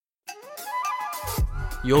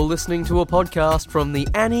You're listening to a podcast from the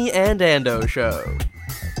Annie and Ando Show.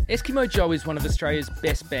 Eskimo Joe is one of Australia's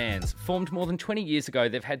best bands. Formed more than 20 years ago,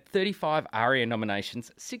 they've had 35 ARIA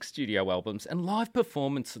nominations, 6 studio albums, and live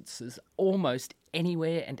performances almost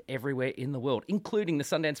anywhere and everywhere in the world, including the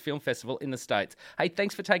Sundance Film Festival in the States. Hey,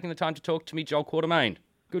 thanks for taking the time to talk to me, Joel Quartermain.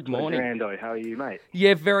 Good morning. Ando, how are you, mate?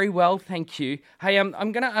 Yeah, very well, thank you. Hey, I'm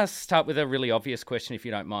going to start with a really obvious question, if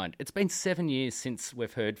you don't mind. It's been 7 years since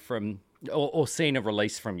we've heard from, or seen a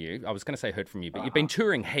release from you. I was going to say heard from you, but you've been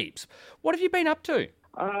touring heaps. What have you been up to?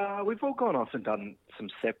 We've all gone off and done some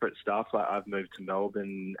separate stuff. Like I've moved to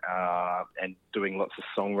Melbourne and doing lots of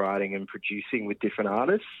songwriting and producing with different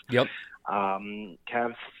artists. Yep.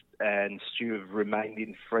 Cav and Stu have remained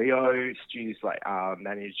in Freo. Stu's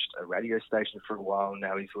managed a radio station for a while.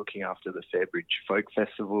 Now he's looking after the Fairbridge Folk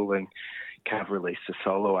Festival, and Cav released a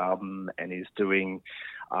solo album and is doing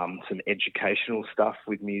some educational stuff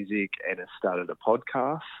with music and has started a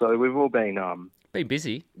podcast. So we've all been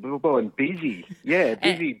busy. We've all been busy. Yeah,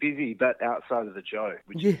 busy, but outside of the Joe,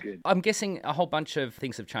 which is good. I'm guessing a whole bunch of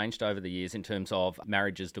things have changed over the years in terms of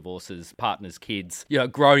marriages, divorces, partners, kids,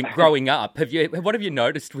 growing up. What have you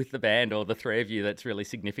noticed with the band or the three of you that's really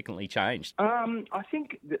significantly changed? I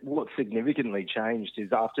think that what significantly changed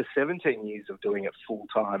is after 17 years of doing it full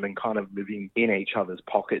time and kind of living in each other's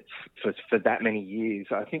pockets for that many years,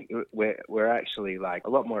 I think we're actually like a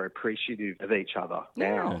lot more appreciative of each other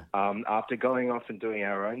now. After going off and doing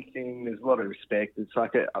our own thing, there's a lot of respect. It's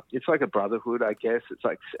like a brotherhood, I guess. It's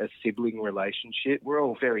like a sibling relationship. We're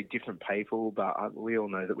all very different people, but we all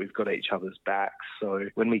know that we've got each other's backs. So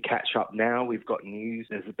when we catch up now, we've got news.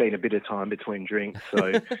 There's been a bit of time between drinks,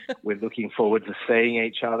 so we're looking forward to seeing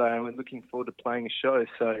each other and we're looking forward to playing a show.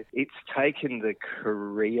 So it's taken the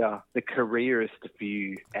careerist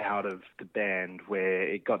view out of the band, where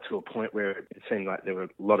it got to a point where it seemed like there were a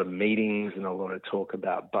lot of meetings and a lot of talk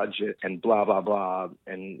about budget and blah, blah, blah,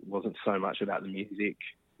 and wasn't so much about the music.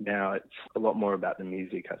 Now it's a lot more about the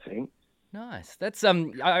music, I think. Nice. That's I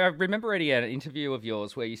remember reading an interview of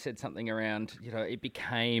yours where you said something around, it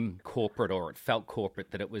became corporate, or it felt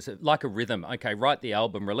corporate, that it was like a rhythm. Okay, write the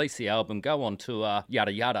album, release the album, go on tour,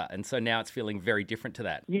 yada yada. And so now it's feeling very different to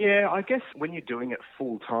that. Yeah, I guess when you're doing it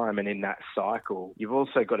full time and in that cycle, you've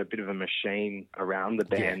also got a bit of a machine around the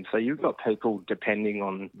band. Yeah. So you've got people depending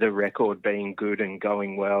on the record being good and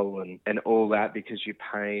going well and all that, because you're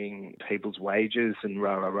paying people's wages and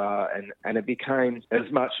rah. And it became as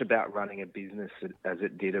much about running a business as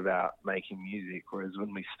it did about making music. Whereas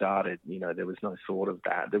when we started, there was no thought of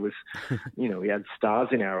that. There was, we had stars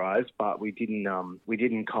in our eyes, but we didn't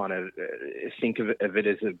kind of think of it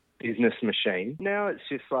as a business machine. Now it's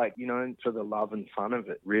just like, for the love and fun of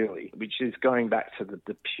it, really, which is going back to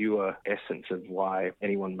the pure essence of why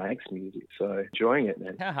anyone makes music. So enjoying it,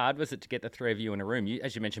 man. How hard was it to get the three of you in a room?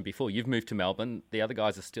 As you mentioned before, you've moved to Melbourne. The other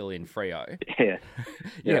guys are still in Freo. Yeah.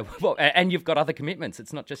 Yeah. Well, and you've got other commitments.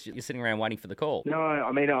 It's not just you're sitting around waiting for the call. No,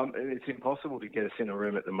 I mean, it's impossible to get us in a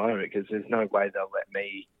room at the moment because there's no way they'll let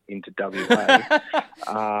me into WA.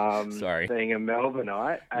 Sorry. Being a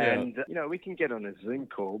Melbourneite. And, we can get on a Zoom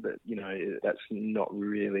call, but, that's not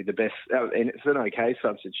really the best. And it's an okay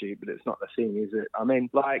substitute, but it's not the thing, is it? I mean,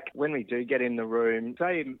 like, when we do get in the room,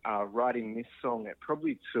 say, writing this song, it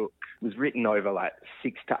probably was written over like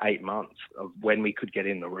 6 to 8 months of when we could get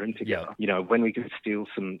in the room together. Yeah. When we could steal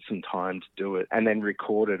some time to do it, and then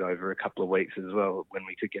record it over a couple of weeks as well when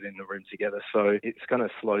we could get in the room together. So it's kind of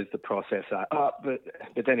slows the process up, but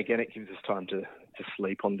then again, it gives us time to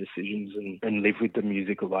sleep on decisions and live with the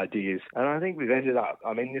musical ideas. And I think we've ended up,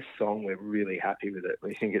 this song, we're really happy with it.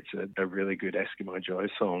 We think it's a really good Eskimo Joe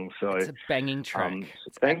song. So it's a banging track.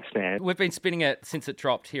 Thanks, man. We've been spinning it since it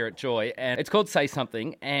dropped here at Joy, and it's called Say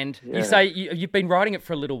Something. And you say you've been writing it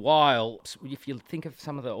for a little while. If you think of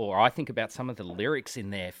I think about some of the lyrics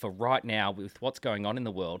in there for right now with what's going on in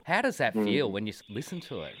the world, how does that feel when you listen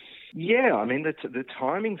to it? Yeah, the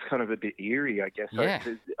timing's kind of a bit eerie, I guess. Yeah.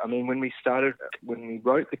 When we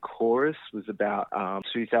wrote the chorus was about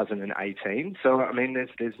 2018. So,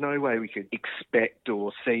 there's no way we could expect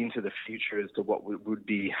or see into the future as to what would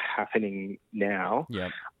be happening now. Yeah.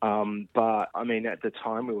 But, at the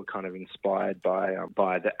time we were kind of inspired by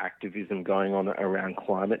the activism going on around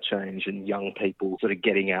climate change and young people sort of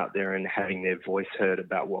getting out there and having their voice heard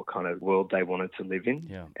about what kind of world they wanted to live in.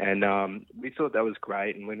 Yeah. And we thought that was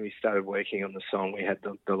great. And when we started working on the song, we had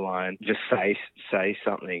the line, just say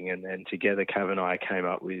something. And then together, Cav and I came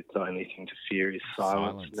up with the only thing to fear is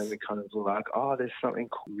silence. And then we kind of were like, oh, there's something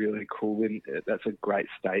really cool in it. That's a great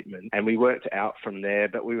statement. And we worked out from there.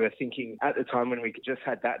 But we were thinking at the time when we just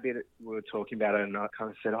had that bit, we were talking about it, and I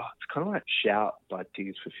kind of said, oh, it's kind of like Shout by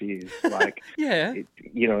Tears for Fears. Like, yeah,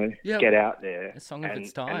 get out there. A song of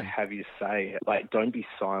its time. And have you say it. Like, don't be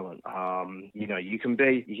silent. You can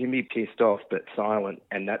be pissed off, but silent,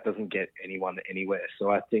 and that doesn't get anyone anywhere.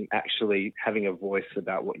 So I think actually having a voice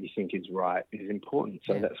about what you think is right is important.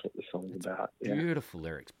 So that's what the song's about. Yeah. Beautiful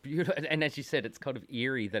lyrics. Beautiful. And as you said, it's kind of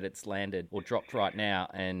eerie that it's landed or dropped right now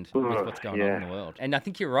and with what's going on in the world. And I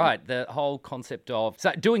think you're right. The whole concept of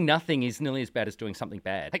doing nothing is nearly as bad as doing something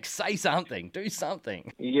bad. Like, say something, do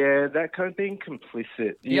something. Yeah, that kind of being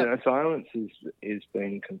complicit. You know, silence is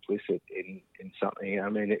being complicit in something. I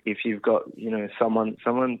mean, if you've got, someone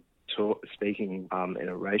speaking in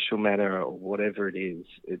a racial manner or whatever it is,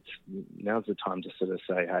 now's the time to sort of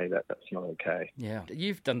say, hey, that's not okay. Yeah.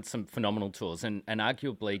 You've done some phenomenal tours and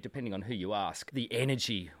arguably, depending on who you ask, the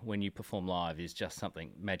energy when you perform live is just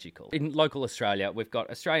something magical. In local Australia, we've got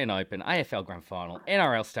Australian Open, AFL Grand Final,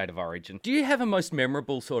 NRL State of Origin. Do you have a most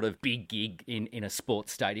memorable sort of big gig in a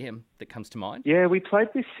sports stadium that comes to mind? Yeah, we played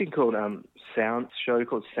this thing called show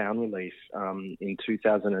called Sound Relief in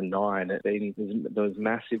 2009. There was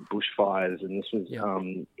massive bushfires, and this was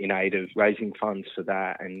in aid of raising funds for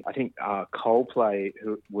that. And I think Coldplay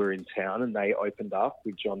who were in town, and they opened up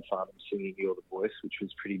with John Farnham singing "You're the Voice," which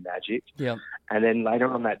was pretty magic. Yeah. And then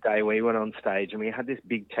later on that day, we went on stage, and we had this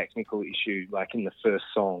big technical issue, like in the first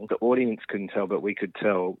song. The audience couldn't tell, but we could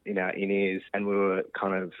tell in our in-ears, and we were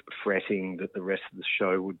kind of fretting that the rest of the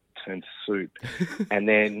show would turn to soup. And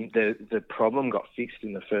then the problem got fixed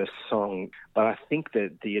in the first song, but I think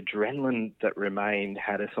that the adrenaline that remained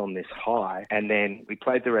had us on this high. And then we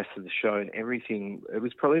played the rest of the show, and everything, it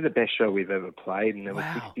was probably the best show we've ever played, and there were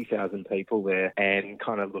 60,000 people there, and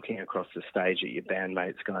kind of looking across the stage at your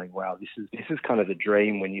bandmates going, wow, this is kind of the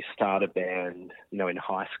dream when you start a band, in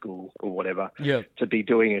high school or whatever, to be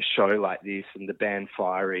doing a show like this, and the band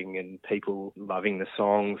firing and people loving the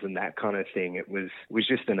songs and that kind of thing. It was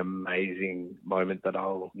just an amazing moment that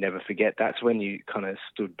I'll never forget. That's when you kind of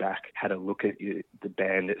stood back, had a look at the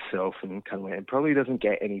band itself, and kind of went, it probably doesn't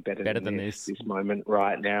get any better than this moment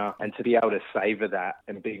right now. And to be able to savor that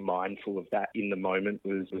and be mindful of that in the moment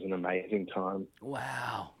was an amazing time.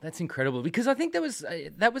 Wow, that's incredible. Because I think that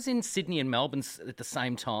was in Sydney and Melbourne at the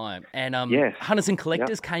same time. And Hunters and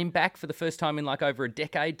Collectors came back for the first time in like over a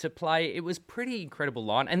decade to play. It was pretty incredible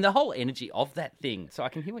line, and the whole energy of that thing. So I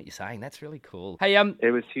can hear what you're saying. That's really cool. Hey,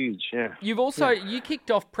 it was huge. Yeah. You've also you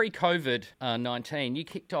kicked off pre-COVID-19. You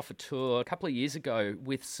kicked off a tour a couple of years ago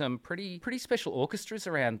with some pretty special orchestras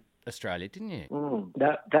around Australia, didn't you?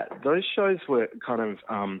 Those shows were kind of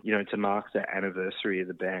to mark the anniversary of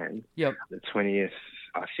the band. Yep. The 20th,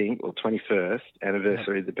 I think, or 21st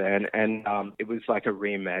anniversary of the band. And it was like a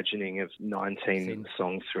reimagining of 19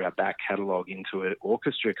 songs through our back catalogue into an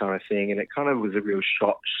orchestra kind of thing. And it kind of was a real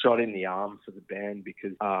shot in the arm for the band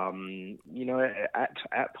because,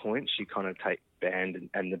 at points you kind of take band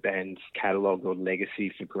and the band's catalogue or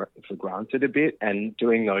legacy for granted a bit, and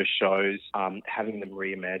doing those shows, having them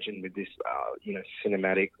reimagined with this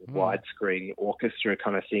cinematic widescreen orchestra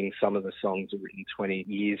kind of thing. Some of the songs were written 20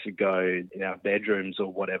 years ago in our bedrooms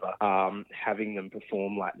or whatever. Having them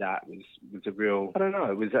perform like that was a real, I don't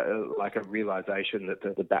know, it was like a realisation that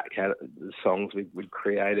the songs we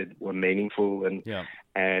created were meaningful, and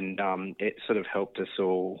it sort of helped us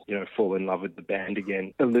all fall in love with the band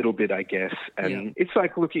again a little bit, I guess. And it's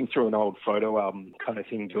like looking through an old photo album kind of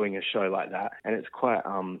thing, doing a show like that, and it's quite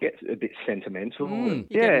gets a bit sentimental.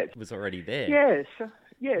 It was already there. Yes.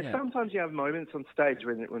 Yeah, sometimes you have moments on stage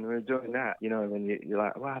when we're doing that, when you're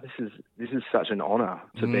like, wow, this is such an honour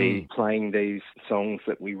to be playing these songs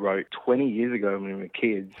that we wrote 20 years ago when we were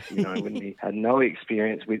kids, when we had no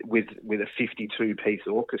experience with a 52-piece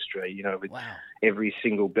orchestra, with every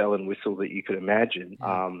single bell and whistle that you could imagine.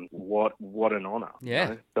 What an honour.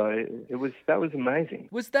 Yeah. So that was amazing.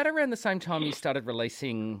 Was that around the same time you started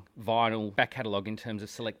releasing vinyl back catalogue in terms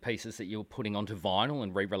of select pieces that you were putting onto vinyl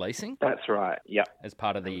and re-releasing? That's right, yep. As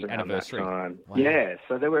part of the anniversary. Wow. Yeah,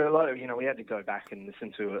 so there were a lot of, we had to go back and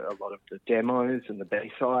listen to a lot of the demos and the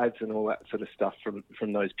B-sides and all that sort of stuff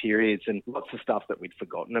from those periods, and lots of stuff that we'd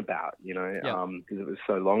forgotten about, because it was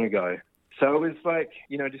so long ago. So it was like,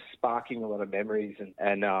 just sparking a lot of memories and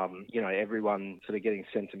everyone sort of getting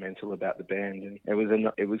sentimental about the band. And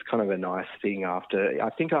it was kind of a nice thing after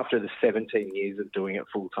the 17 years of doing it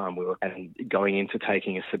full time, and going into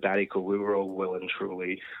taking a sabbatical, we were all well and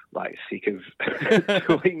truly like sick of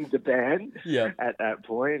doing the band at that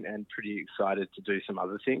point, and pretty excited to do some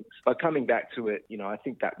other things. But coming back to it, I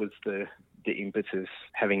think that was the impetus,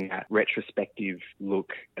 having that retrospective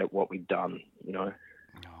look at what we'd done,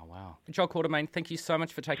 Oh, wow. Joel Quartermain, thank you so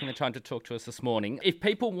much for taking the time to talk to us this morning. If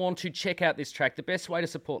people want to check out this track, the best way to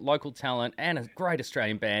support local talent and a great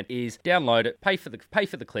Australian band is download it, pay for the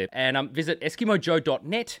clip, and visit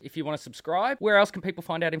EskimoJoe.net if you want to subscribe. Where else can people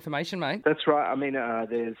find out information, mate? That's right. I mean,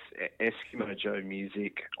 there's Eskimo Joe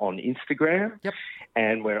Music on Instagram. Yep.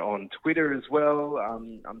 And we're on Twitter as well.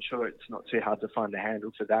 I'm sure it's not too hard to find the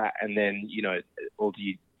handle for that. And then, all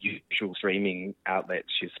the usual streaming outlets,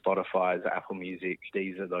 your Spotify's, Apple Music,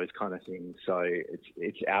 Deezer, those kind of things. So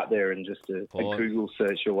it's out there and just a Google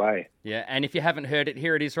search away. Yeah, and if you haven't heard it,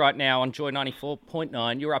 here it is right now on Joy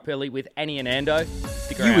 94.9. You're up early with Annie and Ando.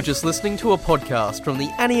 Stick around. You were just listening to a podcast from the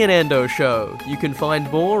Annie and Ando Show. You can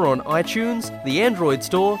find more on iTunes, the Android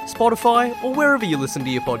Store, Spotify, or wherever you listen to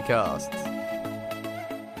your podcasts.